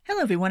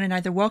Hello, everyone, and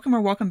either welcome or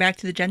welcome back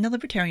to the Jen the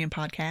Libertarian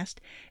podcast.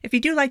 If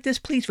you do like this,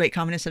 please rate,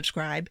 comment, and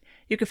subscribe.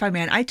 You can find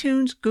me on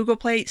iTunes, Google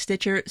Play,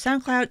 Stitcher,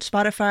 SoundCloud,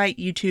 Spotify,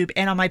 YouTube,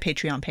 and on my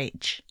Patreon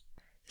page.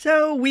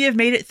 So, we have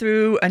made it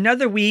through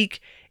another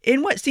week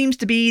in what seems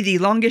to be the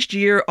longest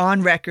year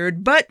on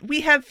record, but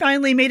we have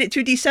finally made it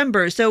to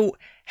December, so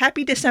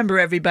happy December,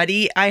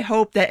 everybody. I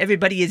hope that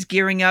everybody is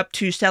gearing up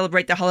to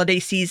celebrate the holiday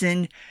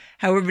season,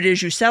 however it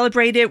is you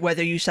celebrate it,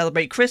 whether you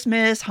celebrate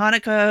Christmas,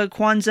 Hanukkah,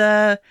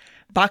 Kwanzaa,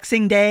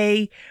 Boxing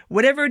Day,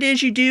 whatever it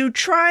is you do,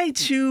 try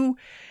to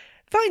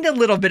find a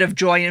little bit of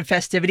joy and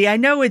festivity. I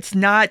know it's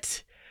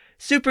not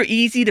super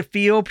easy to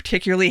feel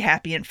particularly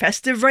happy and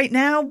festive right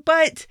now,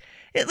 but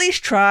at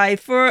least try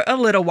for a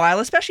little while,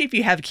 especially if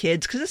you have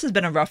kids, because this has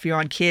been a rough year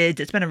on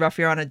kids. It's been a rough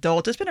year on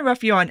adults. It's been a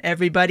rough year on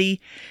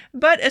everybody,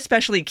 but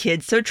especially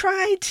kids. So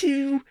try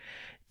to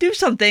do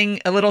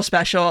something a little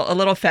special, a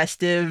little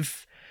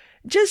festive,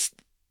 just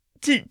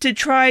to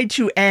try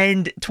to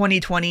end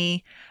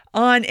 2020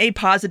 on a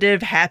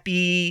positive,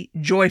 happy,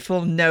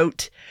 joyful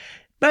note.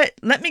 But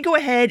let me go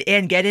ahead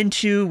and get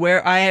into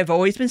where I have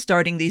always been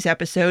starting these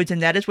episodes,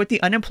 and that is with the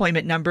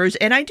unemployment numbers.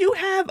 And I do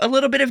have a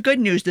little bit of good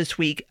news this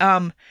week.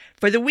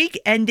 For the week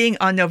ending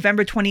on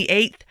November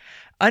 28th,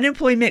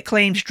 unemployment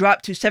claims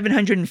dropped to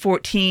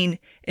 714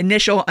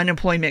 initial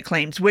unemployment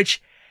claims,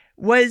 which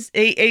was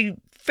a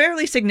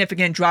fairly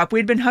significant drop.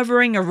 We'd been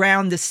hovering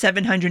around the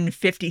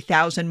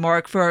 750,000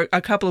 mark for a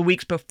couple of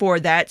weeks before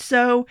that.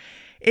 So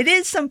it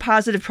is some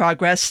positive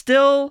progress,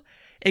 still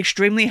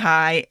extremely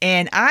high,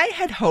 and I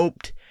had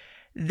hoped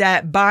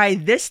that by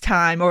this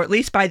time, or at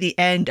least by the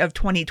end of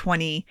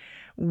 2020,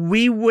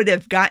 we would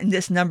have gotten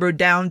this number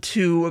down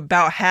to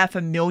about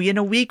 500,000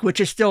 a week, which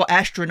is still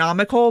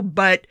astronomical,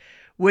 but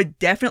would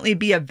definitely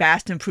be a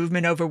vast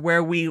improvement over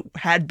where we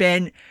had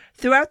been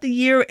throughout the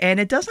year, and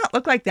it does not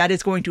look like that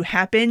is going to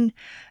happen.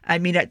 I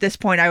mean, at this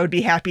point, I would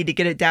be happy to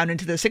get it down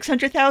into the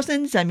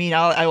 600,000s. I mean,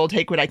 I will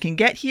take what I can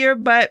get here,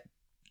 but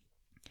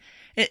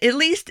at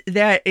least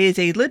that is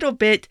a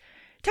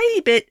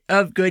tiny bit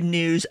of good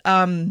news.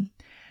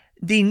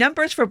 The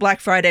numbers for Black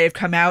Friday have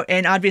come out,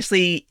 and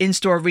obviously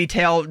in-store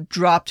retail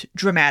dropped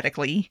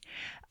dramatically.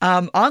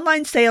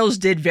 Online sales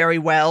did very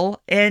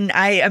well, and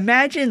I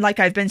imagine, like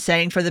I've been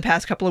saying for the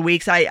past couple of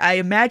weeks, I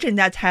imagine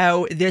that's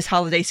how this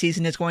holiday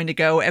season is going to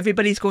go.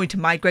 Everybody's going to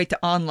migrate to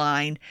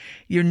online.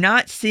 You're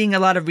not seeing a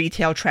lot of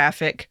retail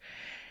traffic.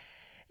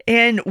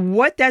 And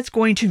what that's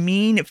going to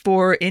mean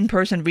for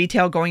in-person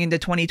retail going into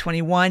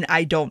 2021,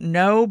 I don't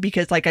know,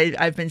 because like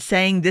I've been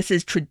saying, this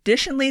is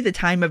traditionally the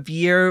time of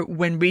year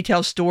when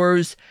retail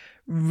stores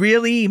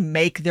really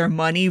make their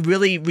money,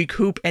 really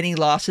recoup any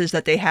losses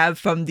that they have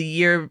from the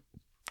year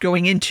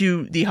going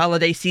into the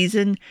holiday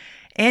season.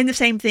 And the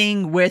same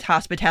thing with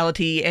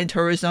hospitality and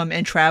tourism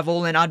and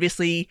travel. And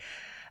obviously,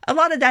 a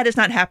lot of that is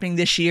not happening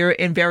this year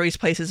in various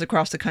places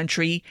across the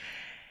country.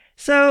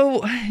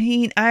 So, I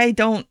mean, I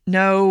don't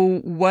know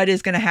what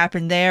is going to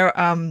happen there.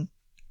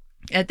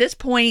 At this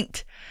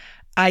point,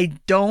 I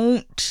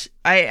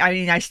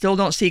still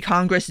don't see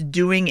Congress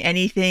doing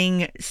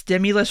anything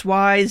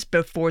stimulus-wise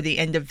before the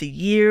end of the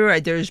year.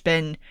 There's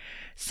been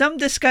some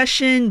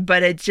discussion,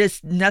 but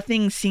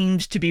nothing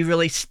seems to be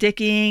really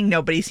sticking.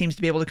 Nobody seems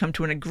to be able to come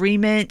to an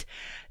agreement.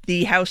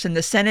 The House and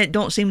the Senate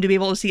don't seem to be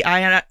able to see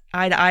eye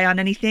to eye on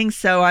anything,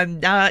 so I'm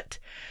not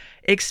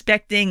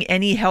expecting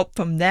any help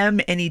from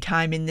them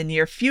anytime in the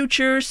near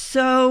future.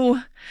 So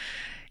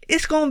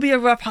it's going to be a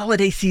rough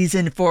holiday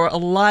season for a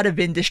lot of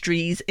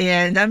industries,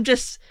 and I'm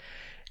just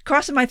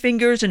crossing my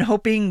fingers and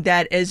hoping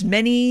that as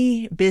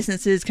many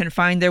businesses can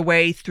find their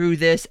way through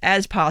this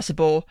as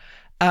possible.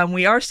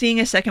 We are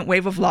seeing a second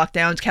wave of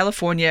lockdowns.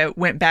 California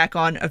went back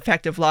on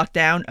effective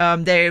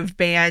lockdown. They've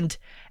banned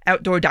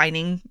outdoor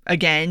dining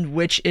again,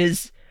 which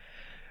is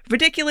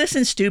ridiculous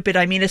and stupid.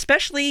 I mean,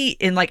 especially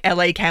in like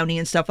LA County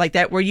and stuff like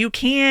that, where you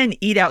can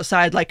eat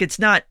outside. Like, it's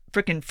not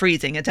freaking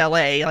freezing. It's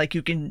LA. Like,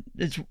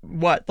 it's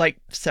like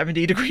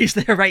 70 degrees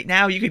there right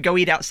now. You could go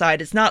eat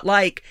outside. It's not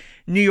like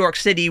New York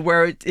City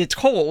where it's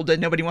cold and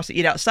nobody wants to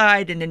eat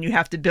outside. And then you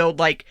have to build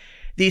like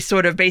these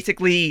sort of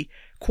basically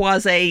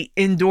quasi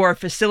indoor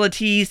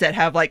facilities that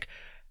have like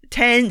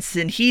tents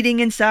and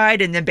heating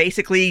inside, and then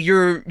basically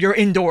you're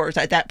indoors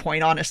at that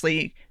point.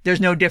 Honestly,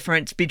 there's no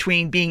difference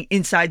between being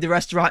inside the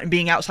restaurant and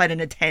being outside in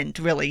a tent,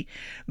 really.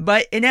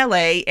 But in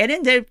LA and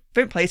in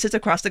different places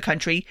across the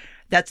country,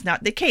 that's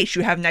not the case.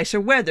 You have nicer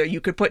weather. You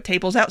could put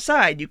tables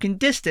outside. You can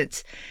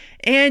distance.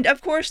 And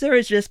of course, there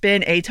has just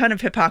been a ton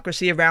of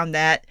hypocrisy around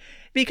that,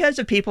 because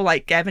of people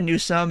like Gavin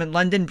Newsom and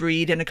London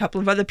Breed and a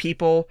couple of other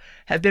people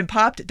have been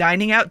popped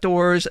dining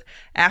outdoors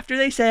after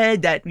they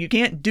said that you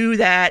can't do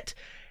that.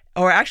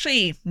 Or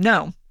actually,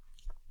 no.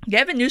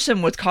 Gavin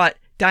Newsom was caught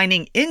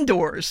dining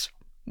indoors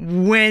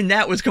when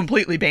that was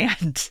completely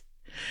banned.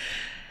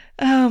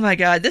 Oh my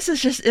God, it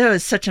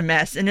was such a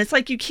mess. And it's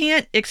like, you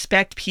can't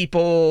expect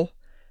people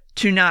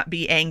to not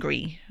be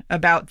angry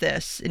about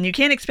this. And you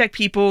can't expect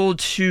people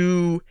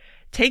to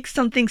take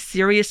something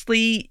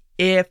seriously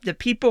if the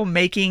people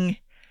making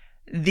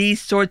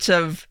these sorts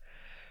of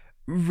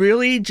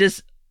really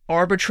just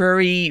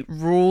arbitrary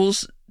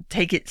rules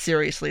take it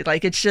seriously.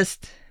 Like, it's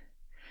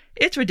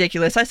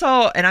ridiculous. I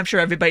saw, and I'm sure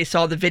everybody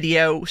saw the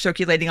video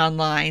circulating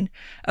online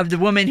of the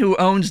woman who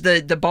owns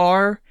the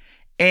bar,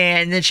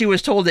 and then she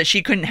was told that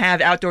she couldn't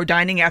have outdoor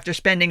dining after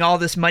spending all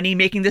this money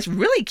making this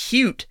really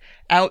cute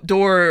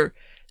outdoor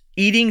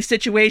eating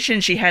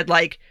situation. She had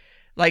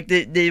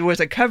there was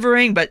a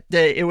covering, but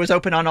it was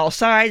open on all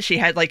sides. She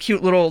had like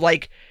cute little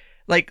like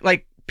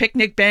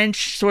picnic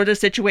bench sort of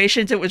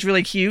situations. It was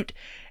really cute.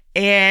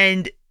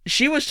 And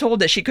she was told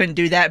that she couldn't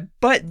do that,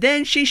 but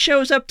then she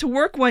shows up to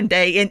work one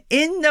day, and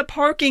in the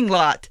parking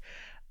lot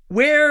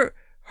where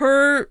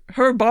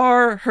her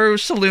bar, her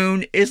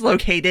saloon is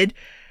located,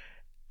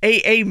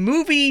 a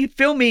movie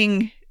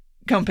filming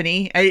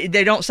company,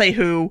 they don't say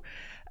who,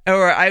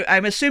 or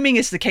I'm assuming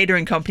it's the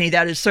catering company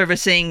that is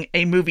servicing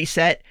a movie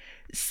set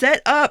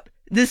up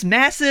this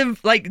massive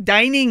like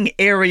dining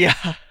area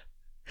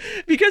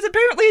because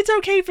apparently it's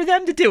okay for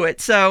them to do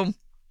it. So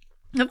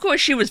of course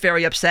she was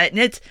very upset,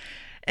 and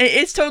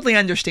it's totally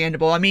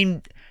understandable. I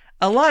mean,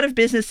 a lot of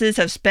businesses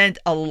have spent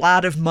a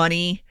lot of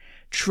money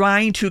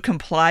trying to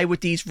comply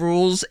with these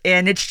rules,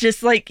 and it's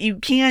just like you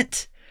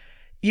can't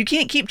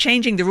keep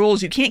changing the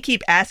rules. You can't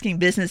keep asking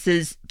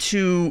businesses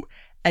to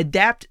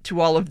adapt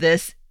to all of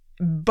this,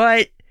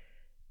 but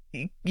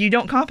you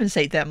don't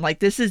compensate them. Like,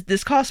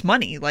 this costs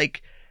money.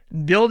 Like,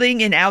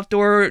 building an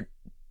outdoor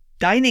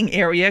dining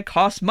area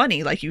costs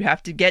money. Like, you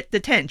have to get the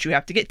tents, you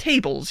have to get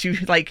tables, you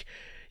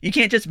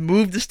can't just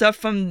move the stuff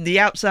from the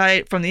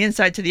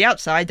inside to the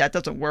outside. That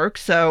doesn't work.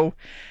 So,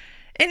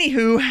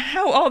 anywho,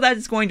 how all that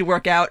is going to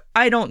work out,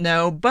 I don't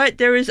know. But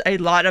there is a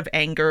lot of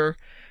anger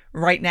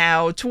right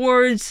now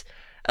towards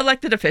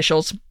elected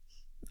officials.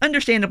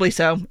 Understandably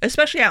so,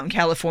 especially out in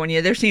California.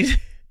 There seems...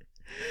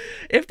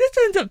 If this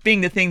ends up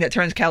being the thing that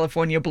turns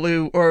California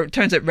blue or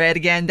turns it red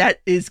again,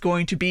 that is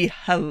going to be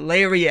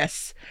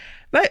hilarious.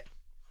 But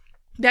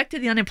back to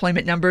the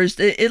unemployment numbers.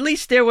 At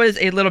least there was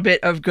a little bit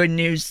of good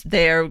news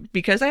there,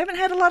 because I haven't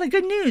had a lot of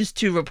good news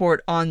to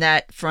report on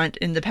that front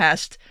in the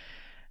past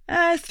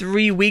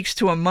 3 weeks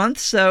to a month.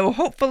 So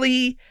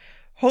hopefully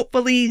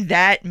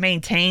that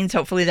maintains.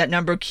 Hopefully that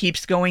number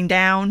keeps going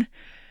down.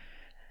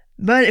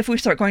 But if we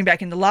start going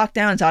back into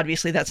lockdowns,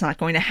 obviously that's not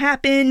going to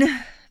happen.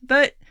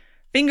 But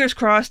fingers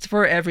crossed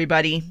for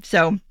everybody.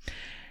 So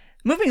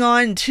moving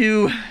on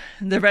to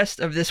the rest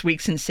of this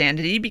week's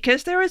insanity,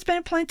 because there has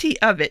been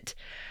plenty of it.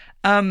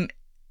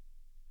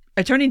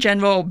 Attorney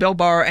General Bill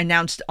Barr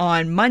announced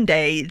on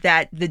Monday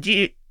that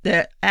the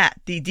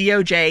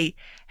DOJ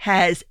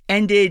has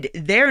ended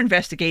their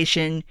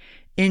investigation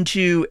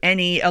into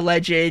any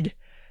alleged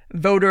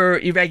voter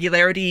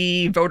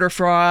irregularity, voter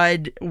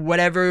fraud,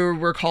 whatever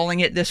we're calling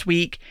it this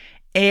week,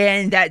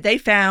 and that they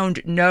found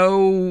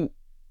no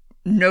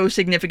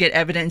significant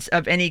evidence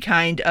of any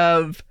kind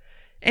of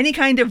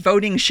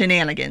voting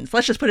shenanigans.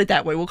 Let's just put it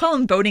that way. We'll call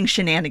them voting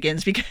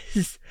shenanigans,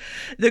 because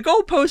the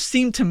goalposts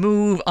seem to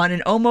move on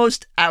an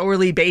almost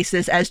hourly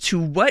basis as to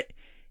what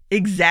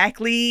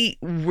exactly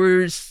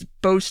we're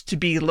supposed to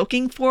be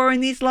looking for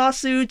in these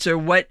lawsuits, or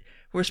what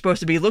we're supposed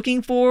to be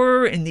looking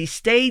for in these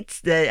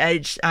states.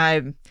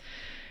 You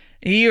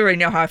already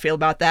know how I feel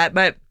about that.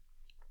 But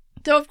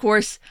so, of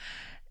course,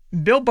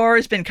 Bill Barr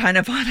has been kind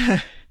of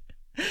on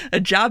a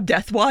job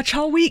death watch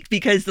all week,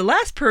 because the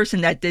last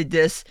person that did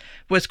this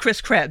was Chris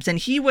Krebs, and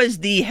he was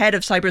the head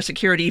of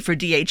cybersecurity for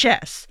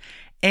DHS.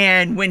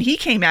 And when he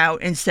came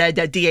out and said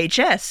that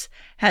DHS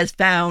has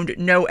found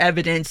no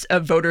evidence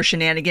of voter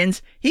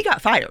shenanigans, he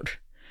got fired.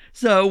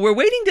 So we're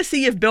waiting to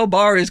see if Bill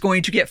Barr is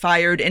going to get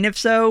fired, and if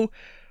so,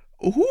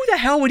 who the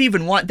hell would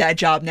even want that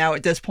job now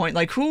at this point?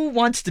 Like, who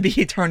wants to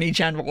be Attorney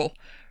General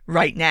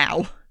right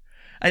now?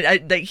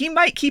 He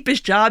might keep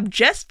his job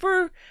just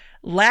for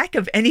lack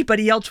of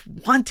anybody else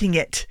wanting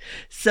it.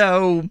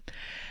 So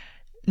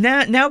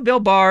now Bill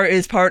Barr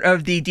is part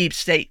of the deep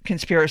state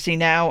conspiracy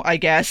now, I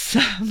guess.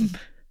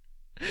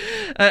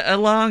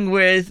 Along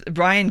with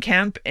Brian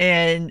Kemp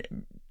and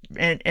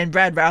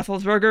Brad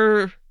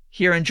Raffensperger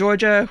here in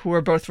Georgia, who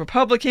are both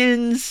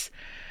Republicans.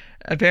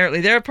 Apparently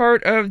they're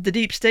part of the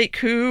deep state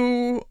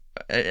coup.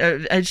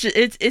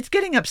 It's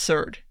getting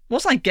absurd. Well,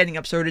 it's not getting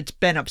absurd, it's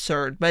been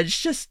absurd, but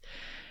it's just...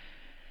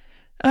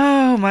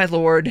 Oh, my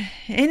lord.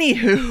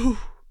 Anywho.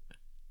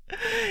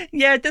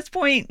 Yeah, at this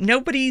point,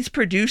 nobody's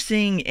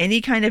producing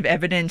any kind of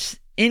evidence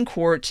in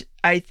court.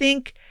 I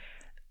think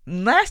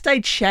last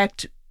I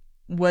checked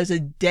was a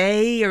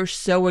day or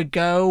so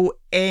ago,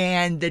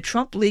 and the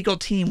Trump legal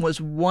team was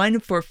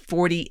 1 for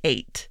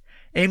 48.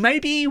 It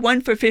might be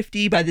 1 for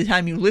 50 by the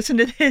time you listen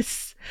to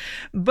this,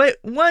 but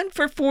 1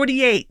 for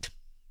 48.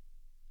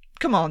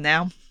 Come on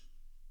now.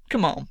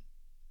 Come on.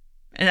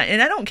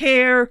 And I don't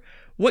care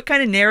what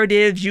kind of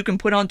narratives you can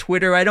put on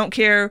Twitter. I don't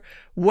care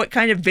what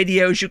kind of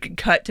videos you can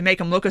cut to make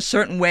them look a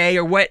certain way,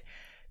 or what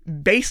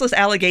baseless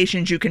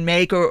allegations you can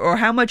make, or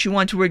how much you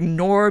want to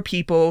ignore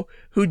people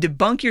who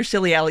debunk your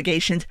silly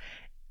allegations.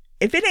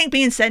 If it ain't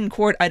being said in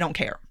court, I don't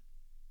care.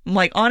 I'm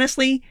like,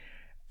 honestly,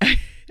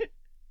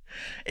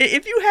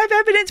 if you have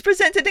evidence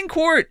presented in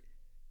court,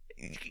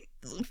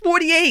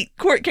 48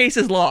 court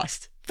cases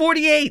lost.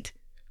 48.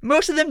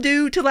 Most of them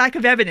due to lack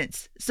of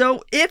evidence.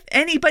 So if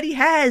anybody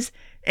has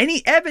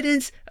any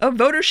evidence of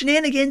voter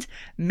shenanigans,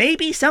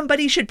 maybe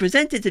somebody should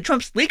present it to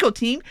Trump's legal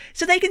team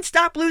so they can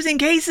stop losing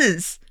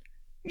cases.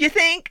 You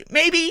think?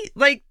 Maybe?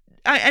 And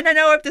I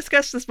know I've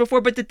discussed this before,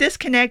 but the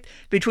disconnect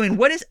between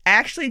what is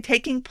actually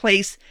taking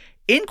place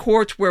in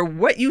courts, where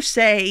what you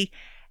say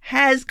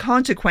has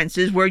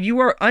consequences, where you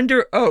are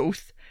under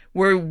oath,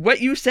 where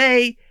what you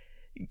say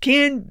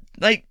can,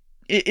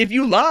 if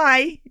you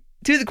lie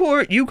to the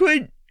court, you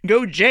could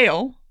go to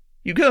jail.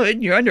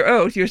 You're under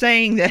oath. You're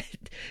saying that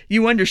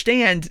you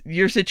understand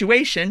your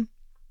situation.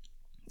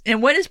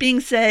 And what is being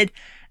said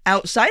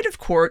outside of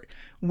court,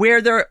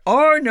 where there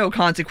are no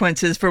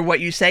consequences for what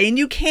you say, and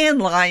you can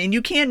lie and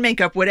you can make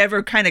up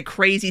whatever kind of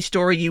crazy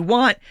story you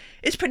want,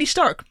 is pretty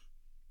stark.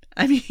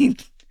 I mean,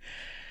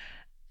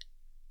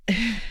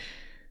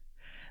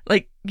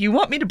 you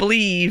want me to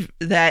believe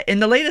that in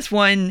the latest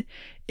one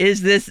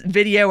is this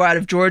video out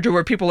of Georgia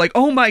where people are like,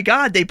 oh my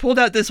God, they pulled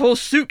out this whole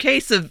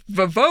suitcase of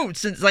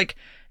votes. And it's like,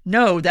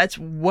 no, that's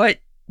what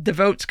the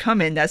votes come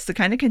in. That's the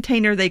kind of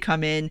container they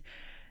come in.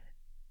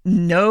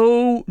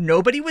 No,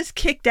 nobody was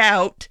kicked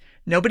out.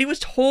 Nobody was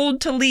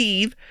told to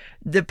leave.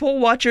 The poll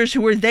watchers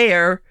who were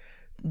there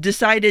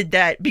decided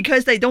that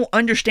because they don't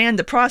understand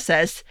the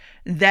process,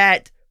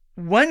 that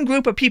one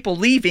group of people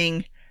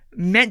leaving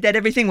meant that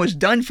everything was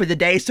done for the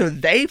day. So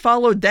they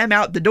followed them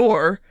out the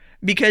door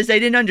because they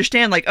didn't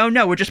understand, oh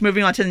no, we're just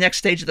moving on to the next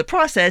stage of the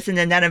process. And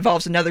then that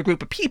involves another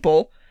group of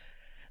people.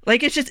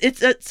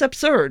 It's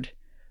absurd.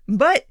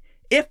 But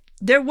if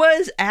there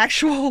was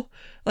actual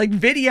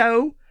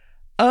video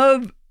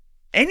of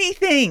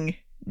anything,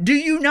 do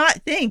you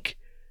not think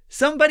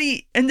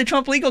somebody in the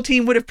Trump legal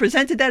team would have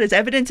presented that as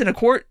evidence in a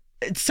court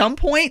at some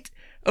point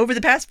over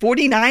the past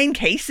 49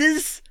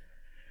 cases?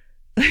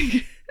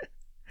 I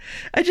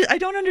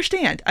don't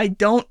understand. I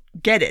don't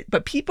get it.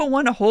 But people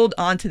want to hold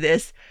on to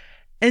this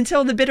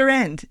until the bitter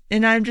end.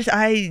 And I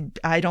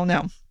don't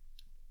know.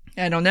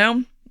 I don't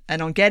know. I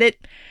don't get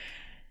it.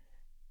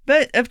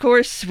 But of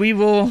course, we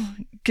will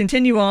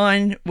continue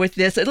on with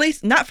this, at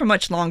least not for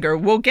much longer.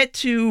 We'll get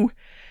to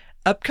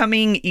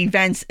upcoming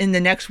events in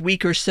the next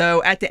week or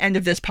so at the end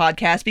of this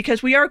podcast,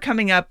 because we are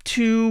coming up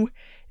to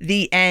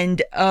the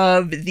end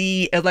of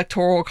the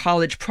Electoral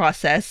College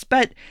process.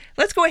 But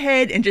let's go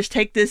ahead and just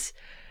take this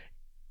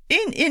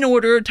in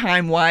order,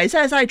 time-wise,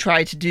 as I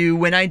try to do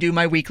when I do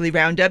my weekly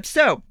roundup.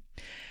 So,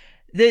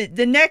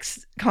 the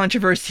next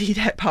controversy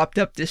that popped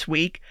up this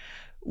week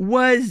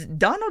was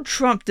Donald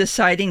Trump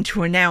deciding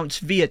to announce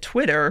via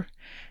Twitter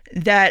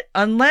that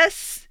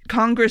unless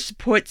Congress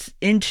puts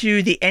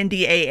into the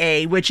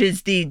NDAA, which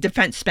is the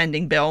defense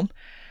spending bill,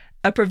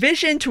 a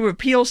provision to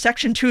repeal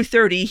Section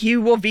 230, he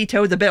will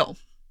veto the bill.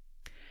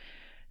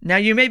 Now,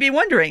 you may be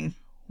wondering,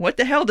 what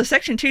the hell does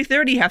Section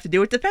 230 have to do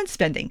with defense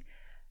spending?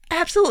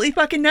 Absolutely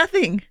fucking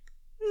nothing.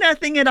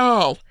 Nothing at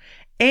all.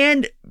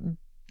 And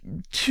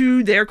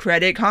to their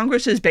credit,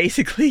 Congress has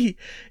basically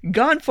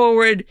gone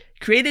forward,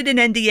 created an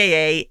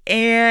NDAA,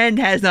 and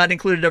has not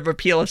included a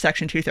repeal of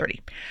Section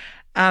 230.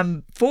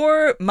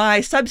 For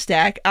my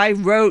Substack, I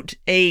wrote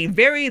a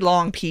very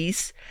long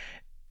piece,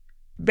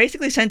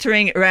 basically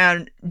centering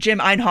around Jim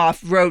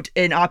Einhoff wrote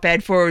an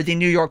op-ed for the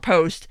New York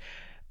Post,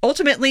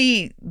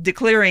 ultimately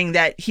declaring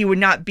that he would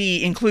not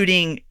be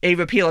including a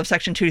repeal of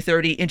Section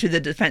 230 into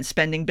the defense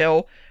spending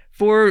bill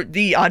for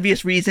the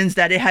obvious reasons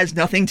that it has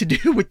nothing to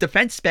do with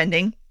defense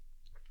spending.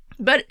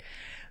 But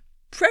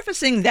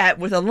prefacing that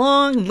with a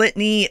long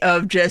litany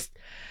of just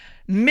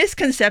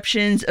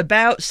misconceptions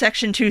about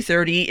Section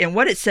 230 and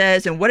what it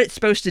says and what it's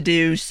supposed to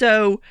do.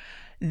 So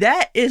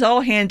that is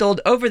all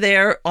handled over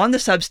there on the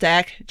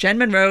Substack,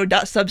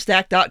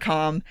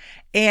 jenmonroe.substack.com.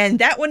 And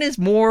that one is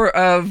more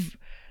of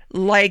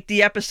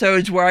the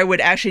episodes where I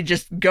would actually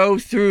just go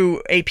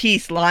through a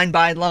piece line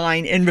by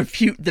line and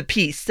refute the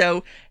piece.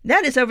 So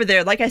that is over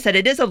there. Like I said,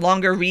 it is a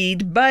longer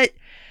read, but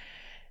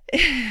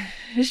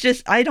it's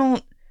just,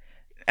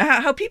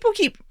 how people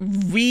keep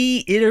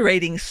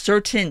reiterating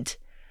certain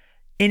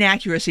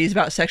inaccuracies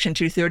about Section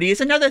 230 is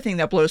another thing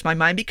that blows my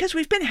mind, because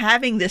we've been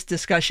having this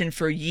discussion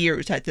for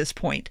years at this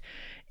point.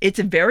 It's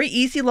a very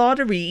easy law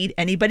to read.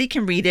 Anybody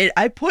can read it.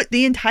 I put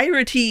the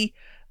entirety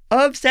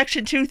of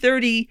Section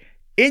 230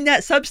 in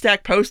that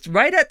Substack post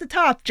right at the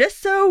top,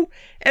 just so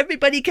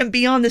everybody can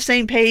be on the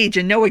same page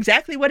and know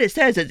exactly what it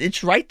says.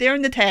 It's right there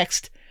in the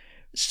text.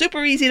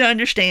 Super easy to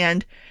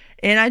understand.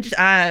 And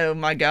oh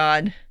my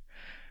God.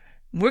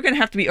 We're going to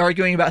have to be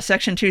arguing about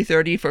Section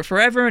 230 for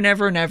forever and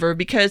ever and ever,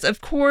 because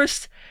of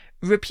course,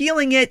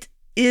 repealing it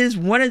is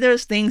one of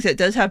those things that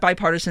does have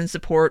bipartisan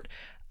support.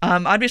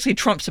 Obviously,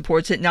 Trump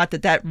supports it. Not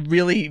that that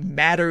really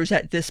matters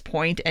at this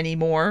point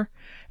anymore,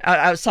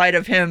 outside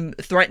of him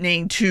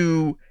threatening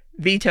to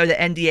veto the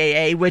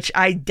NDAA, which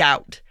I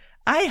doubt.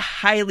 I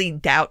highly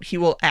doubt he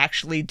will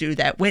actually do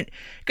that.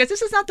 Because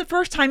this is not the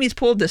first time he's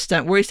pulled this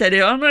stunt where he said,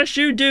 unless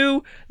you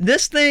do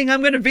this thing,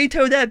 I'm going to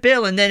veto that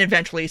bill. And then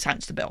eventually he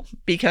signs the bill.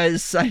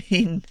 Because,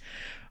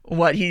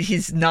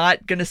 he's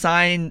not going to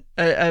sign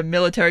a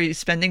military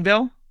spending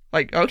bill?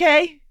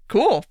 Okay,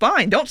 cool,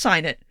 fine, don't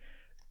sign it.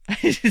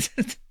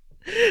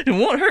 It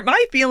won't hurt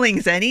my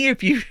feelings any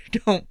if you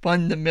don't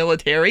fund the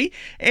military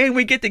and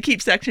we get to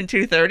keep Section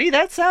 230.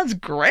 That sounds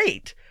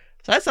great.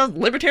 So that sounds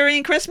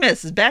Libertarian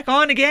Christmas is back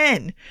on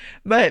again.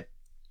 But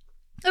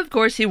of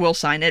course he will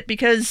sign it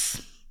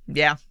because,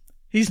 yeah,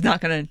 he's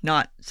not going to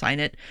not sign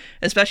it,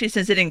 especially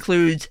since it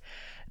includes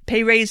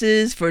pay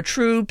raises for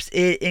troops.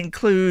 It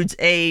includes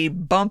a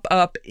bump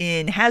up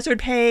in hazard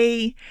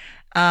pay.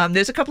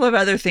 There's a couple of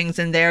other things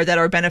in there that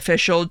are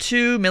beneficial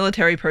to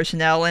military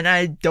personnel, and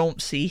I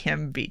don't see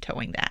him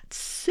vetoing that.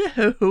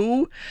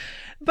 So,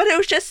 but it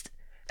was just,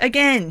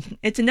 again,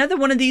 it's another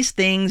one of these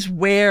things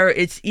where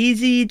it's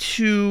easy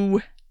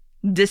to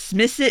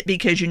dismiss it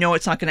because you know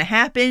it's not going to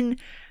happen.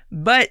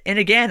 But, and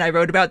again, I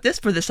wrote about this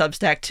for the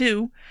Substack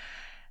too.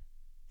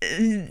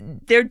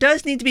 There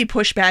does need to be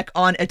pushback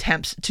on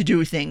attempts to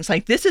do things.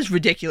 Like, this is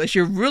ridiculous.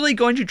 You're really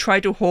going to try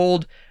to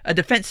hold a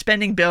defense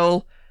spending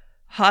bill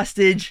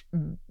hostage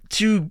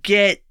to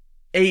get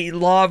a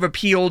law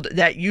repealed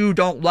that you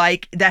don't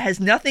like that has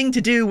nothing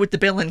to do with the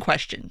bill in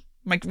question.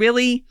 Like,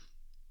 really?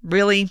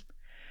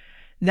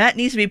 That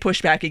needs to be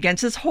pushed back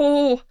against this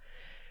whole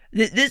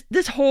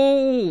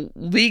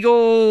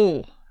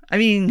legal. I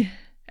mean,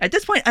 at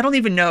this point, I don't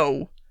even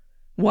know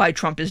why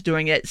Trump is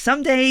doing it.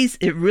 Some days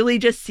it really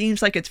just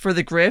seems like it's for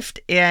the grift,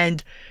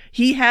 and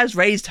he has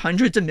raised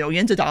hundreds of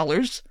millions of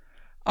dollars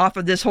off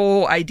of this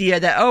whole idea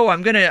that, oh,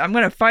 I'm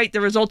gonna fight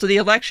the result of the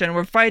election.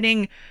 We're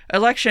fighting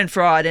election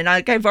fraud, and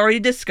like I've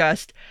already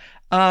discussed,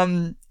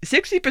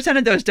 60%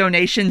 of those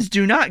donations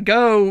do not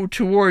go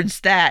towards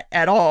that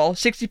at all.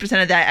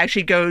 60% of that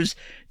actually goes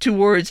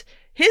towards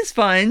his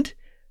fund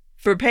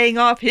for paying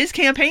off his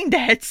campaign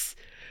debts.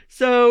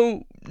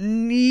 So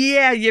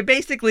yeah, you're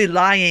basically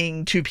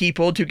lying to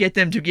people to get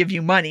them to give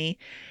you money.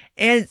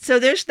 And so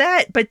there's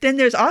that, but then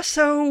there's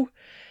also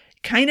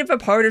kind of a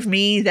part of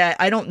me that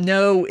I don't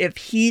know if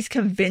he's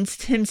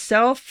convinced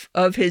himself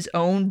of his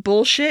own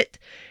bullshit,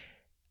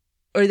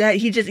 or that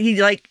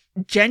he like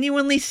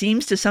genuinely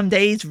seems to some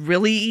days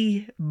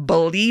really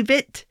believe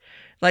it.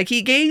 Like,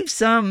 he gave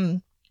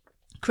some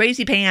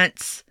crazy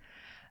pants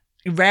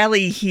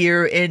rally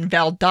here in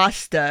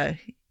Valdosta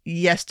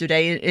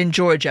yesterday in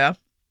Georgia,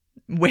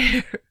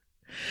 where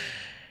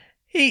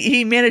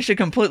he managed to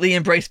completely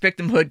embrace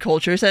victimhood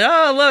culture. Said,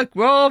 oh, look,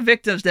 we're all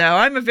victims now.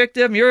 I'm a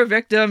victim. You're a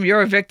victim.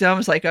 You're a victim.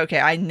 It's like, okay,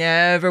 I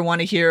never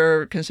want to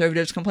hear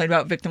conservatives complain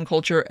about victim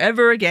culture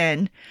ever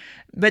again.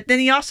 But then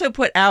he also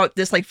put out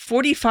this like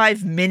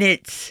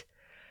 45-minute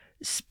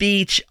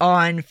speech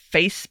on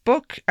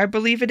Facebook, I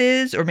believe it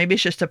is, or maybe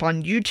it's just up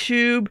on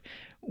YouTube,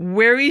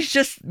 where he's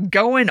just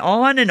going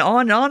on and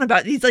on and on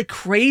about these like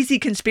crazy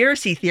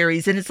conspiracy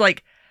theories. And it's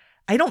like,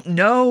 I don't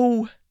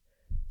know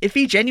if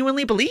he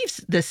genuinely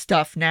believes this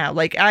stuff now.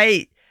 Like,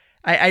 I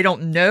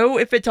don't know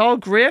if it's all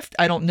grift.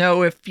 I don't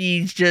know if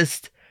he's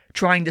just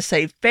trying to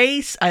save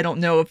face. I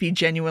don't know if he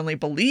genuinely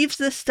believes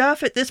this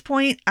stuff at this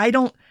point. I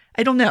don't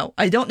know.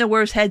 I don't know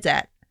where his head's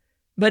at.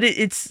 But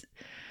it's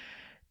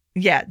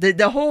yeah,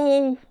 the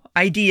whole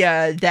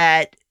idea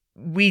that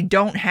we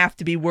don't have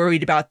to be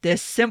worried about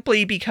this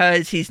simply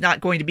because he's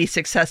not going to be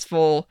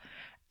successful,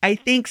 I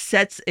think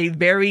sets a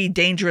very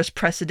dangerous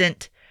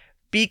precedent,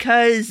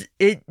 because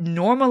it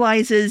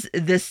normalizes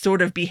this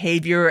sort of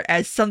behavior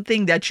as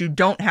something that you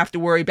don't have to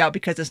worry about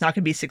because it's not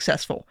going to be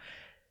successful.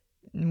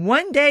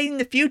 One day in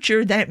the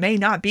future, that may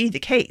not be the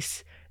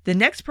case. The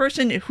next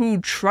person who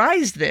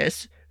tries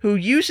this, who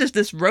uses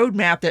this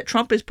roadmap that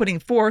Trump is putting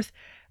forth,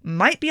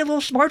 might be a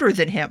little smarter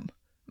than him,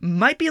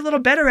 might be a little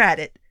better at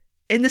it,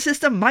 and the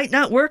system might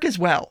not work as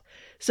well.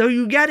 So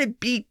you got to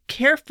be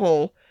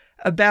careful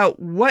about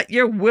what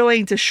you're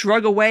willing to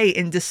shrug away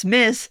and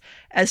dismiss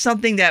as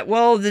something that,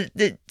 well,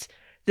 the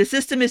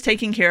system is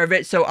taking care of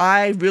it, so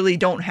I really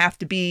don't have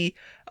to be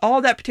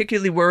all that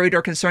particularly worried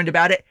or concerned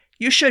about it.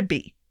 You should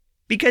be,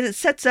 because it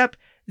sets up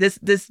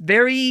this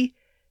very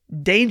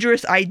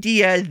dangerous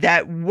idea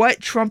that what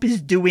Trump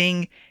is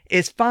doing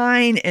is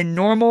fine and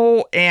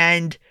normal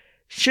and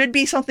should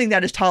be something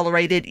that is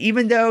tolerated,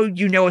 even though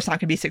you know it's not going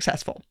to be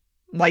successful.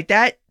 Like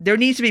that, there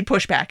needs to be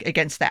pushback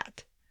against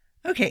that.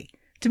 Okay.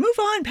 To move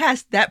on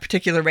past that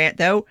particular rant,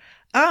 though,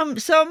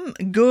 some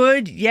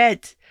good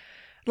yet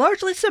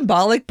largely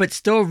symbolic but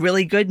still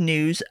really good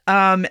news.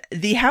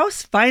 The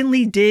House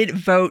finally did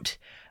vote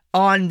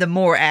on the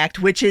MORE Act,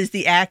 which is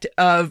the act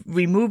of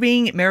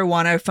removing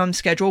marijuana from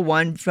Schedule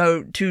 1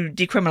 vote to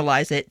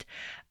decriminalize it.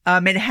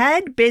 It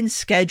had been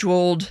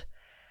scheduled,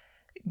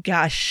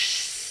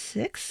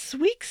 6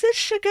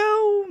 weeks-ish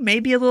ago,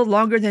 maybe a little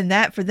longer than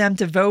that, for them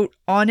to vote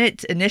on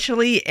it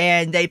initially,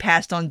 and they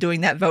passed on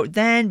doing that vote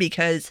then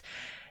because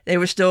they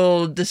were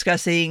still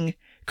discussing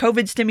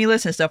COVID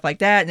stimulus and stuff like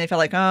that, and they felt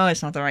like, oh,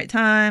 it's not the right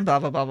time, blah,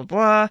 blah, blah, blah,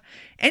 blah.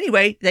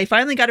 Anyway, they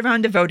finally got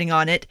around to voting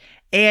on it,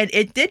 and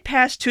it did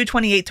pass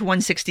 228 to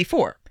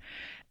 164.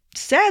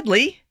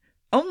 Sadly,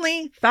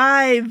 only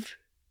 5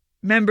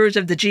 members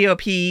of the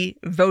GOP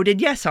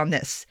voted yes on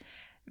this.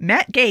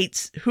 Matt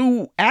Gaetz,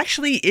 who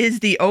actually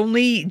is the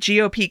only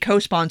GOP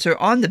co-sponsor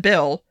on the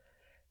bill,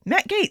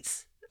 Matt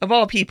Gaetz, of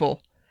all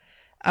people,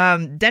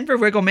 Denver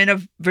Riggleman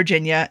of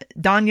Virginia,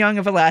 Don Young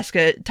of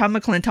Alaska, Tom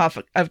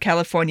McClintock of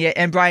California,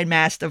 and Brian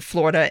Mast of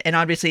Florida. And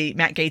obviously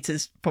Matt Gaetz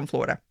is from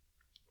Florida.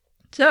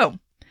 So,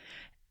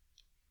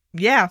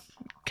 yeah,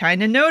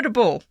 kind of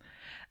notable.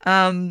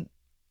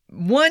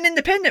 One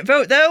independent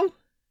vote, though.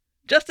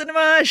 Justin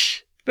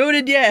Amash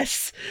voted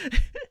yes.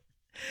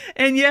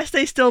 And yes,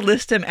 they still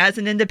list him as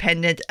an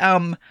independent.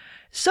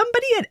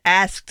 Somebody had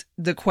asked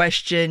the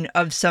question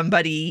of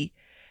somebody,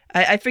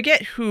 I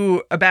forget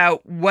who,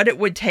 about what it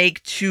would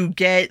take to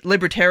get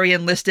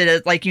Libertarian listed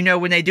as, like, you know,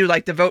 when they do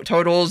like the vote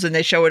totals and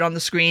they show it on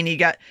the screen, you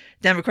got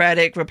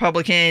Democratic,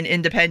 Republican,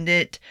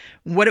 Independent,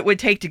 what it would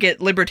take to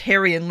get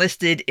Libertarian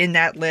listed in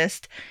that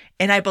list.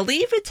 And I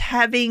believe it's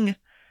having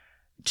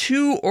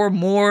 2 or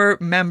more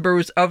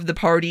members of the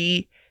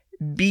party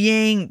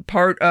being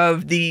part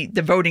of the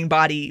voting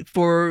body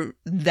for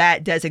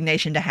that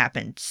designation to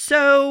happen.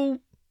 So,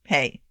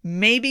 hey,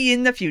 maybe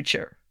in the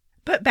future.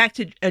 But back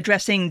to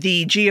addressing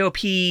the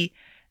GOP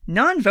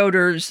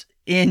non-voters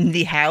in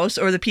the House,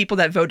 or the people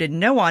that voted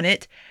no on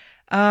it.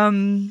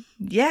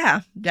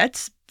 Yeah,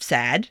 that's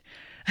sad.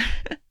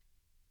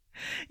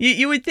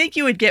 You would think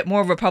you would get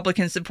more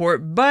Republican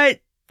support, but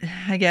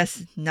I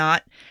guess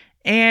not.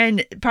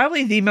 And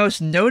probably the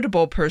most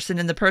notable person,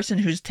 and the person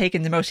who's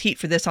taken the most heat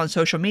for this on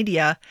social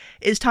media,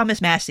 is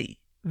Thomas Massie,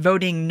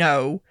 voting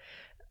no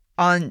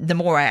on the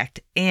MORE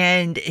Act.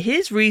 And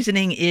his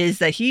reasoning is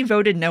that he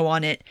voted no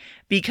on it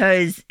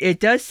because it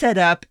does set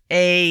up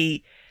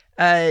a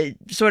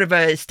sort of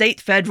a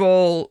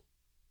state-federal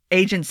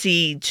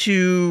agency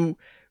to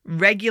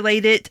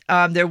regulate it.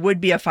 There would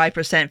be a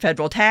 5%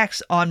 federal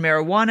tax on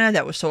marijuana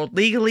that was sold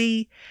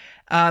legally.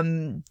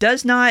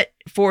 Does not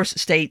force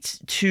states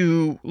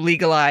to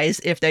legalize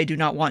if they do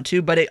not want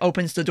to, but it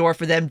opens the door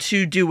for them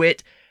to do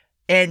it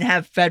and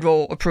have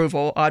federal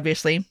approval,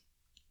 obviously.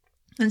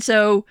 And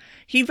so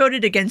he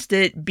voted against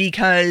it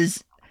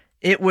because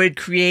it would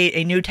create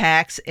a new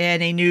tax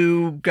and a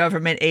new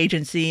government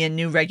agency and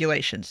new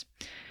regulations.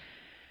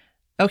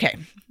 Okay.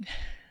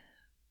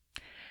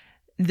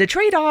 The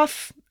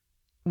trade-off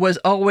was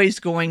always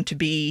going to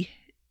be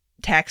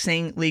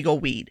taxing legal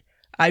weed.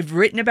 I've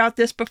written about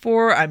this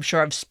before. I'm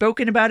sure I've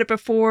spoken about it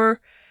before.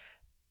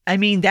 I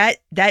mean, that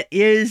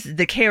is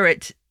the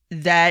carrot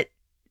that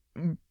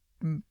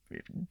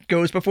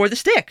goes before the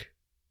stick.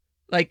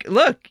 Like,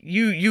 look,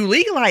 you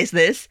legalize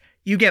this,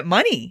 you get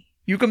money.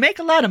 You can make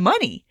a lot of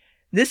money.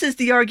 This is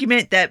the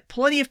argument that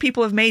plenty of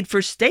people have made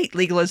for state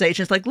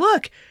legalizations. Like,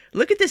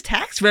 look at this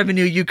tax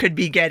revenue you could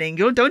be getting.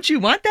 Don't you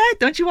want that?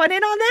 Don't you want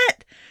in on that?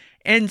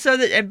 And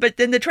so, but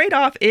then the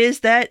trade-off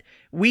is that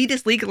weed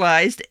is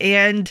legalized.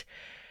 And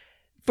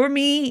for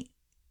me,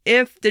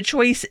 if the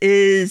choice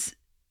is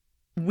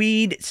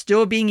weed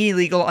still being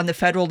illegal on the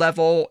federal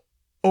level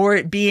or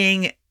it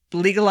being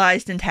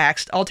legalized and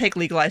taxed, I'll take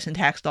legalized and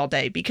taxed all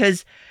day,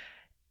 because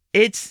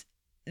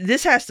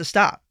this has to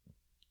stop.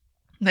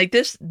 Like,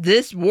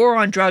 this war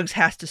on drugs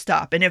has to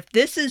stop. And if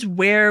this is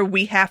where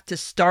we have to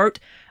start,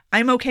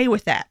 I'm okay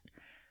with that.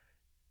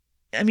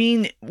 I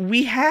mean,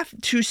 we have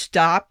to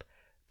stop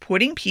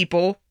putting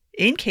people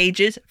in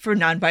cages for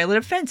nonviolent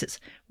offenses.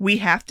 We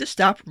have to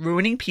stop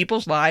ruining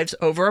people's lives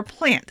over a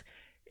plant.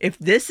 If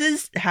this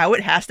is how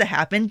it has to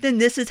happen, then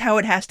this is how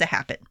it has to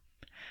happen.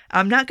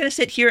 I'm not going to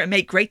sit here and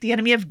make great the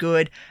enemy of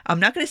good. I'm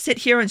not going to sit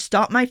here and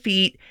stomp my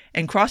feet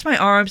and cross my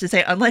arms and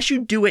say, unless you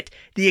do it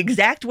the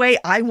exact way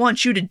I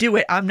want you to do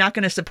it, I'm not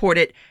going to support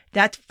it.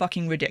 That's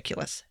fucking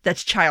ridiculous.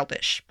 That's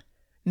childish.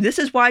 This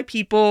is why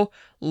people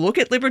look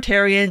at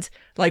libertarians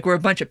like we're a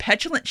bunch of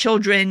petulant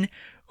children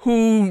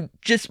who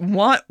just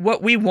want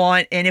what we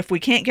want, and if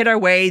we can't get our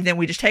way, then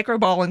we just take our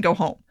ball and go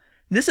home.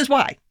 This is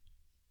why.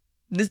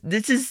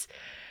 This is...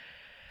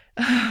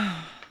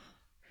 and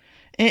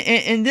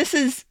this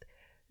is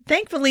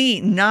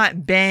thankfully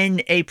not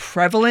been a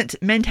prevalent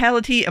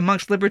mentality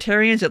amongst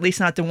libertarians, at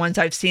least not the ones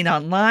I've seen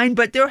online,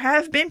 but there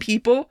have been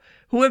people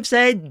who have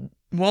said,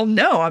 well,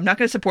 no, I'm not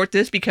going to support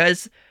this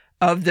because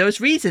of those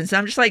reasons. And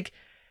I'm just like,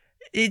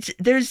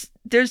 there's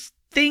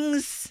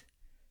things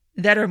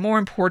that are more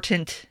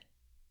important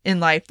in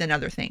life than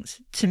other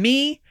things. To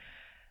me,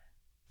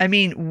 I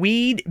mean,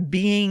 weed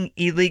being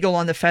illegal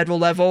on the federal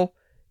level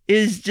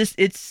is just,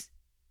 it's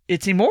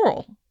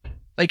immoral.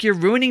 Like, you're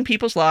ruining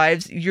people's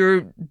lives.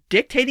 You're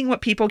dictating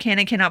what people can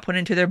and cannot put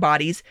into their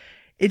bodies.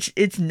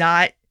 It's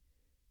not,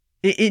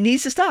 it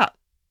needs to stop.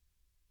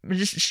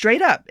 Just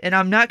straight up. And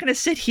I'm not going to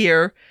sit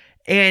here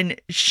and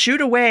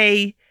shoot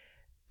away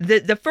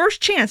the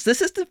first chance.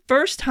 This is the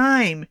first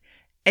time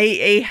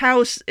a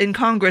House in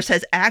Congress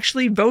has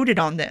actually voted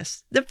on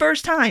this. The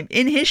first time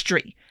in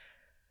history.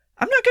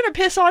 I'm not going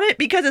to piss on it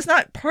because it's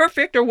not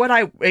perfect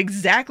or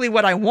exactly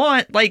what I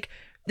want. Like,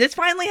 it's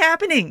finally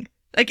happening.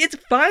 Like, it's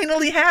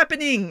finally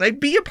happening. Like,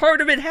 be a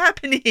part of it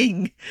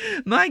happening.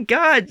 My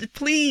God,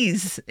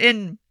 please.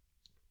 And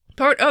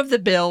part of the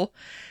bill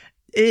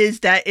is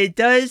that it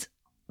does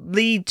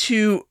lead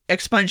to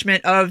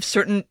expungement of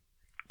certain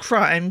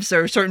crimes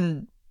or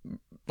certain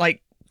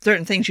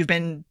things you've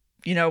been,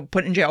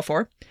 put in jail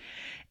for.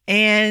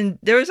 And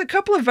there's a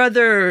couple of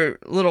other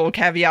little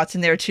caveats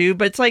in there too,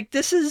 but it's like,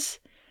 this is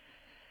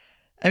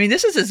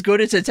as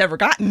good as it's ever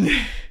gotten.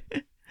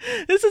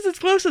 This is as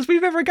close as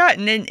we've ever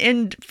gotten.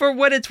 And for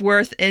what it's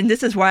worth, and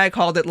this is why I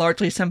called it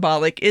largely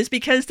symbolic, is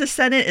because the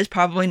Senate is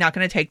probably not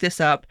going to take this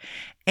up.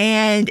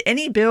 And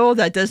any bill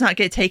that does not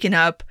get taken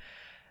up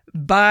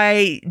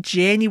by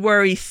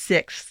January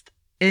 6th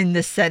in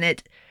the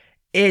Senate,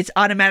 it's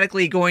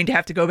automatically going to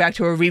have to go back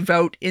to a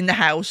revote in the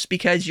House,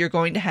 because you're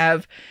going to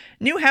have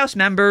new House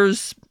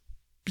members.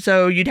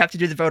 So you'd have to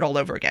do the vote all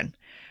over again.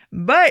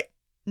 But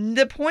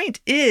the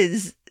point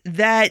is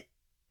that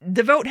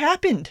the vote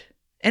happened.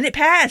 And it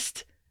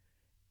passed.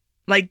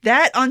 Like,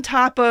 that on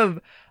top of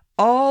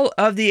all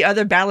of the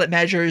other ballot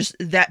measures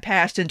that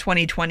passed in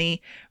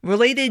 2020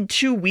 related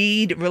to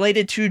weed,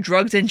 related to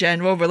drugs in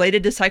general,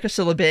 related to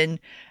psilocybin.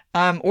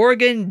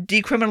 Oregon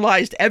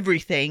decriminalized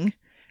everything.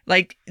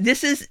 Like,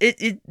 this is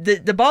it.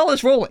 The ball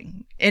is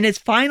rolling, and it's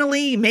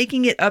finally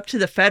making it up to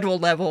the federal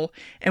level,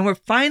 and we're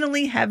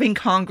finally having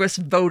Congress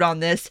vote on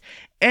this,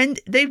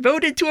 and they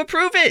voted to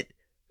approve it.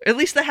 At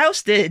least the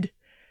House did.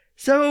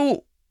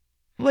 So,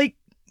 like,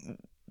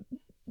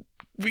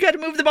 we got to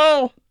move the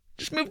ball.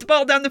 Just move the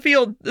ball down the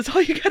field. That's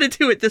all you got to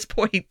do at this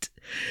point.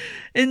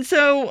 And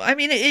so, I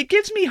mean, it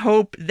gives me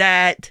hope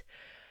that,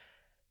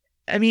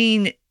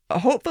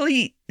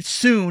 hopefully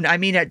soon.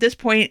 At this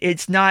point,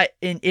 it's not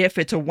an if,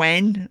 it's a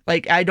when.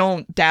 Like, I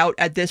don't doubt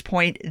at this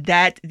point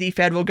that the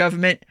federal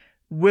government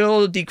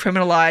will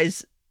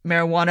decriminalize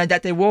marijuana,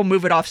 that they will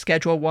move it off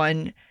Schedule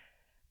 1.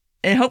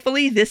 And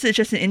hopefully this is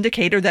just an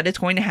indicator that it's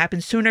going to happen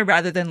sooner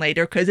rather than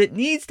later, because it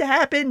needs to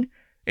happen.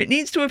 It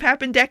needs to have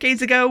happened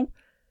decades ago.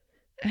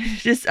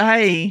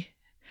 Damn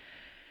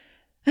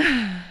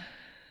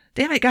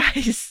it,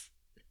 guys.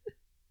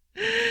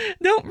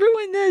 Don't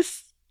ruin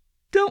this.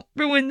 Don't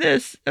ruin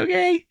this,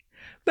 okay?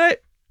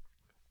 But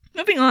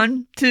moving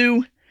on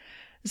to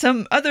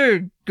some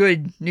other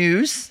good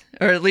news,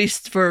 or at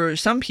least for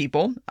some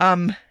people.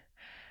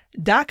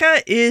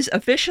 DACA is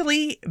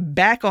officially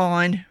back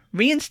on,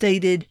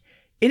 reinstated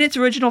in its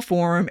original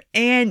form,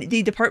 and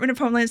the Department of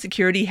Homeland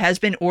Security has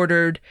been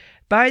ordered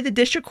by the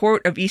District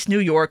Court of East New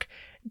York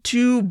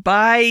to,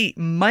 by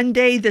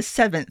Monday the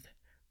 7th,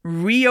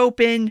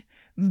 reopen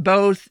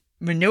both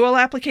renewal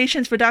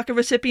applications for DACA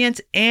recipients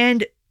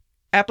and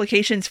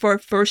applications for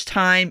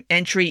first-time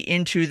entry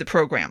into the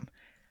program.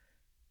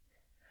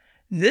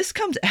 This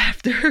comes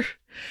after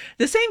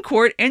the same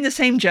court and the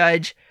same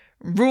judge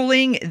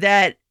ruling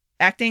that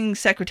Acting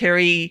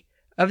Secretary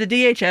of the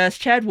DHS,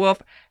 Chad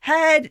Wolf,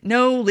 had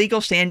no legal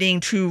standing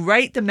to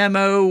write the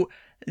memo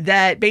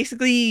that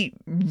basically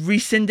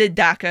rescinded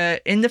DACA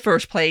in the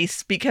first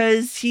place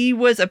because he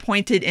was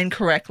appointed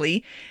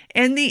incorrectly.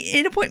 And the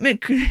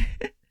inappointment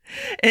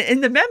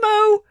and the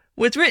memo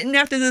was written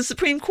after the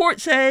Supreme Court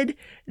said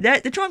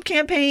that the Trump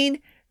campaign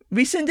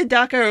rescinded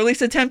DACA, or at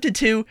least attempted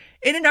to,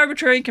 in an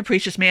arbitrary and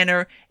capricious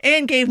manner,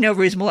 and gave no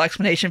reasonable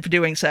explanation for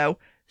doing so.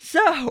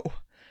 So,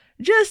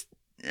 the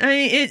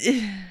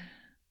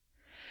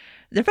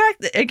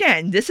fact that,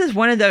 again, this is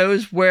one of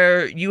those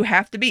where you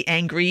have to be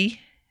angry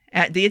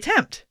at the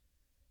attempt,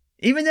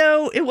 even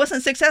though it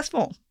wasn't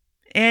successful.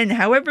 And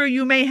however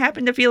you may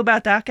happen to feel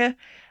about DACA,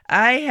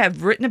 I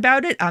have written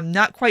about it. I'm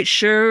not quite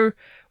sure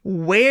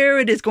where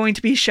it is going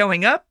to be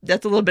showing up.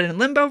 That's a little bit in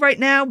limbo right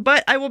now,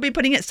 but I will be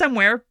putting it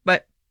somewhere.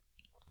 But,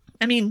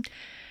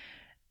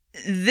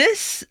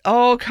 this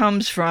all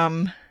comes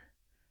from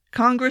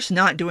Congress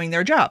not doing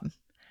their job.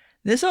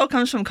 This all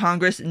comes from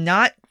Congress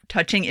not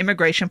touching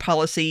immigration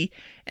policy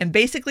and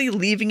basically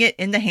leaving it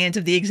in the hands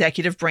of the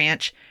executive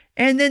branch.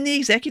 And then the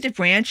executive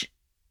branch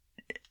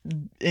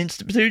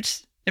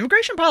institutes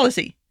immigration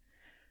policy.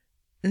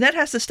 And that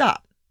has to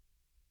stop.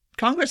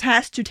 Congress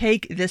has to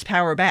take this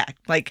power back.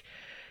 Like,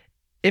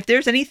 if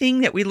there's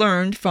anything that we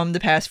learned from the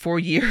past 4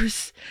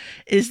 years,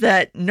 is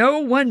that no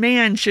one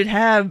man should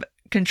have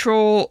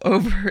control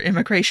over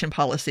immigration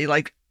policy.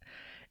 Like,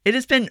 it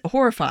has been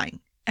horrifying,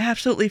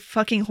 absolutely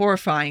fucking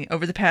horrifying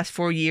over the past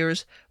 4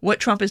 years what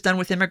Trump has done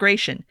with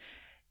immigration.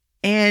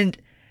 And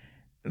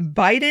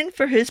Biden,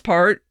 for his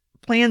part,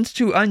 plans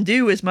to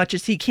undo as much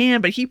as he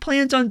can, but he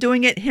plans on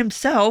doing it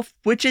himself,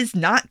 which is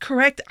not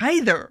correct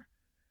either.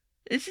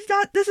 This is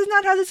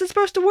not how this is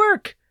supposed to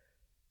work.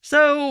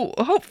 So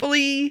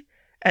hopefully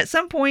at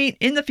some point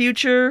in the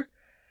future,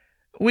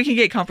 we can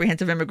get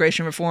comprehensive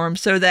immigration reform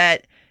so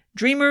that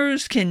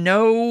dreamers can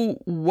know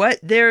what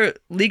their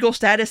legal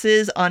status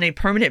is on a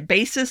permanent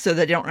basis, so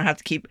that they don't have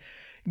to keep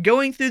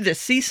going through the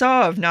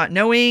seesaw of not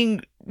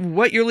knowing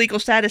what your legal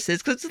status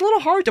is. Because it's a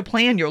little hard to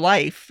plan your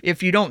life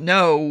if you don't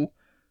know,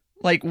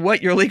 like,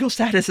 what your legal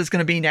status is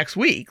going to be next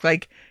week.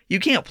 Like, you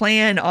can't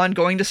plan on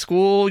going to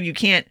school. You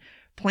can't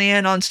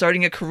plan on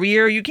starting a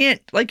career. You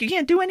can't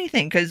do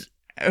anything because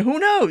who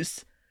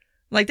knows?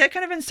 Like, that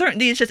kind of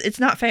uncertainty is it's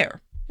not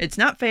fair. It's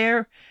not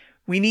fair.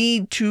 We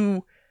need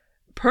to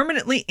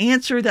permanently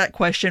answer that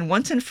question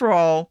once and for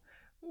all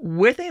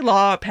with a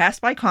law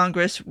passed by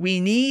Congress. We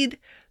need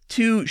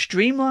to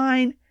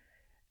streamline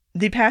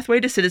the pathway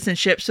to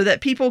citizenship so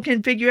that people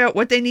can figure out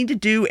what they need to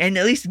do and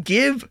at least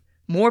give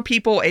more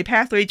people a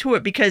pathway to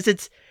it, because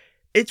it's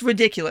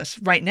ridiculous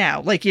right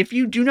now. Like, if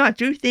you do not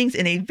do things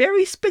in a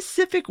very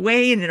specific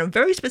way and in a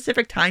very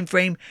specific time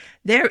frame,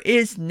 there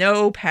is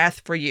no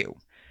path for you.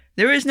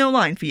 There is no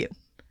line for you,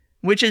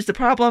 which is the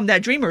problem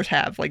that dreamers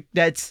have. Like,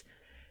 that's,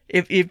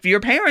 if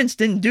your parents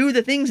didn't do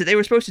the things that they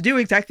were supposed to do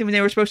exactly when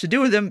they were supposed to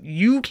do them,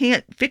 you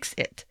can't fix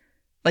it.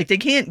 Like, they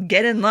can't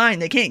get in line.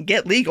 They can't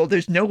get legal.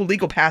 There's no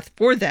legal path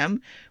for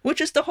them,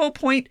 which is the whole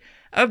point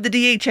of the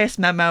DHS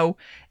memo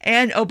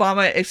and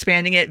Obama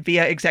expanding it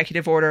via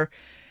executive order.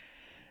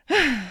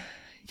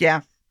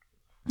 Yeah.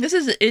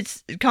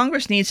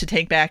 Congress needs to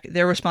take back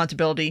their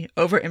responsibility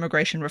over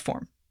immigration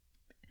reform.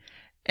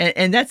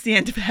 And that's the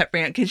end of that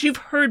rant, because you've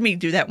heard me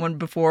do that one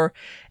before.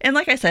 And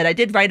like I said, I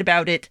did write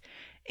about it,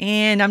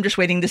 and I'm just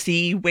waiting to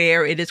see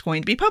where it is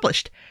going to be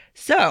published.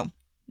 So,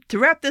 to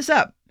wrap this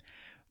up,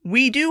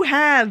 we do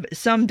have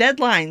some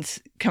deadlines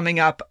coming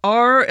up.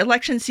 Our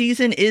election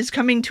season is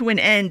coming to an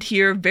end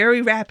here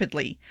very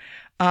rapidly.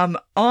 On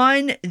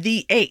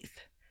the 8th,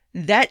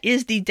 that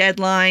is the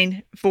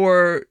deadline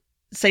for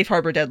Safe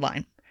Harbor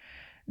deadline.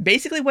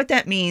 Basically what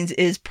that means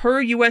is, per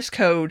U.S.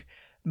 code,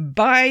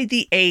 by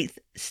the 8th,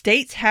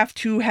 states have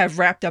to have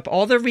wrapped up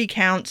all the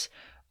recounts.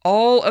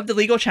 All of the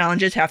legal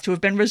challenges have to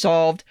have been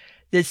resolved.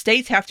 The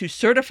states have to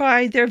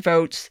certify their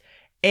votes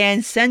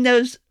and send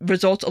those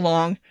results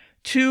along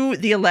to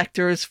the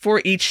electors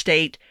for each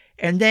state.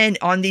 And then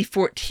on the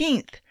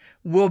 14th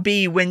will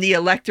be when the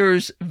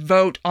electors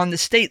vote on the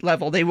state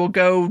level. They will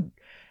go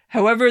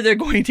however they're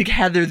going to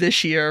gather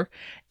this year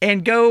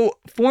and go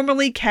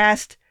formally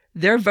cast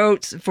their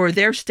votes for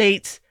their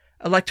state's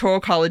electoral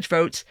college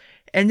votes.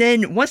 And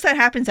then once that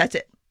happens, that's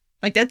it.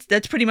 Like,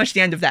 that's pretty much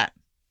the end of that.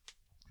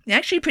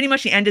 Actually, pretty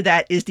much the end of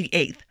that is the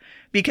 8th,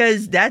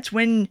 because that's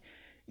when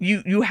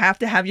you have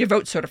to have your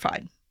vote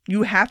certified.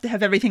 You have to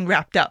have everything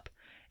wrapped up.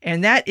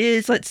 And that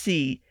is, let's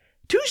see,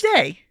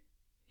 Tuesday.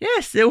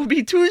 Yes, it will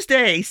be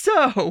Tuesday.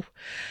 So,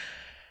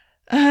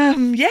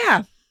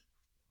 yeah.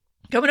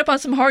 Coming up on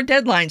some hard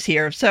deadlines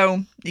here.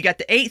 So, you got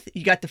the 8th,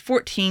 you got the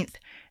 14th,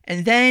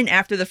 and then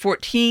after the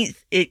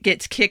 14th, it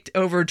gets kicked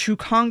over to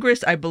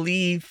Congress, I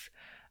believe,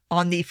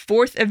 on the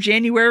 4th of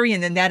January,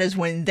 and then that is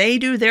when they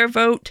do their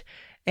vote.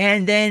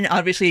 And then,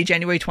 obviously,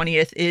 January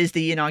 20th is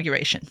the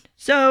inauguration.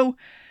 So,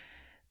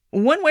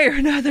 one way or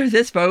another,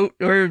 this vote,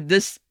 or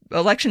this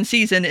election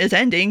season, is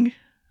ending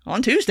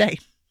on Tuesday.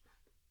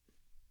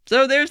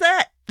 So there's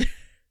that.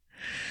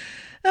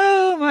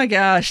 Oh my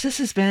gosh, this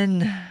has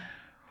been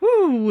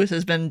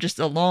just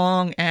a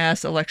long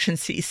ass election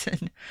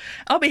season.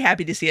 I'll be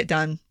happy to see it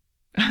done.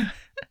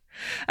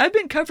 I've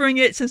been covering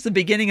it since the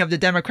beginning of the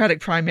Democratic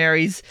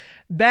primaries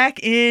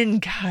back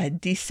in,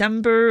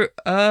 December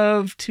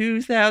of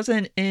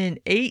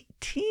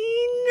 2018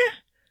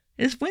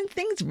 is when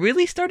things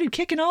really started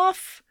kicking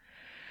off.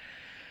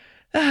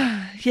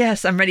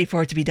 Yes, I'm ready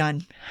for it to be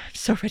done. I'm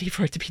so ready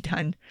for it to be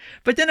done.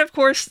 But then, of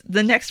course,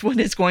 the next one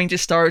is going to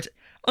start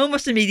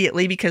almost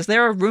immediately, because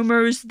there are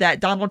rumors that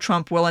Donald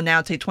Trump will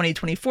announce a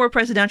 2024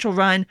 presidential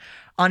run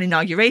on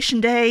Inauguration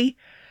Day.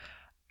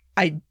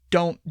 I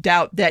don't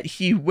doubt that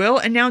he will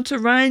announce a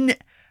run.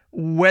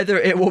 Whether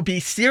it will be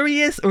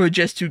serious or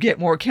just to get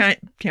more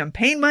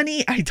campaign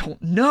money, I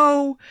don't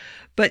know.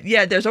 But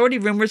yeah, there's already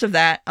rumors of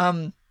that.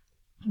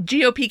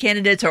 GOP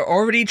candidates are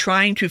already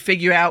trying to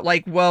figure out,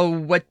 like, well,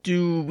 what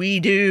do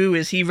we do?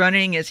 Is he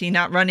running? Is he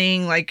not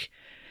running? Like,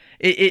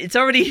 it's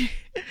already...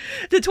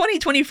 The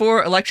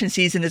 2024 election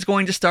season is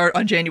going to start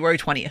on January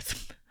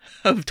 20th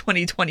of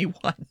 2021.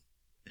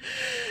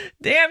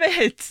 Damn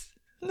it!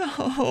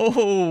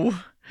 No!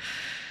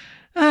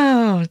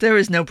 Oh, there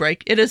is no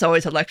break. It is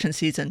always election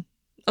season.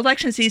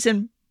 Election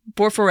season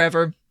for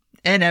forever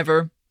and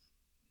ever.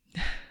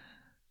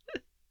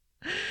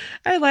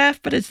 I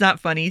laugh, but it's not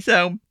funny,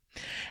 so...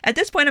 At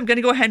this point, I'm going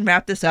to go ahead and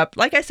wrap this up.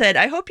 Like I said,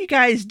 I hope you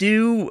guys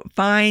do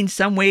find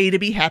some way to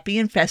be happy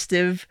and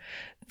festive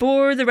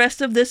for the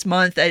rest of this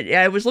month.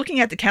 I was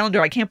looking at the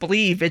calendar. I can't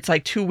believe it's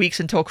like 2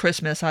 weeks until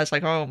Christmas. I was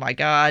like, oh my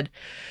God.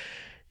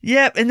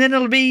 Yep. And then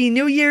it'll be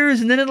New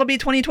Year's, and then it'll be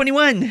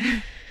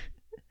 2021.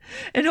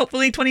 And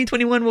hopefully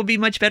 2021 will be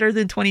much better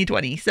than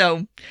 2020.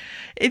 So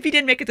if you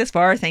didn't make it this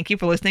far, thank you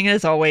for listening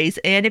as always.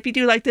 And if you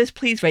do like this,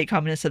 please rate,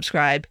 comment, and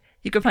subscribe.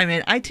 You can find me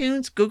on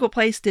iTunes, Google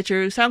Play,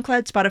 Stitcher,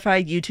 SoundCloud,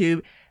 Spotify,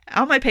 YouTube,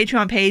 on my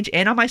Patreon page,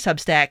 and on my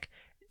Substack.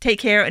 Take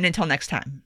care, and until next time.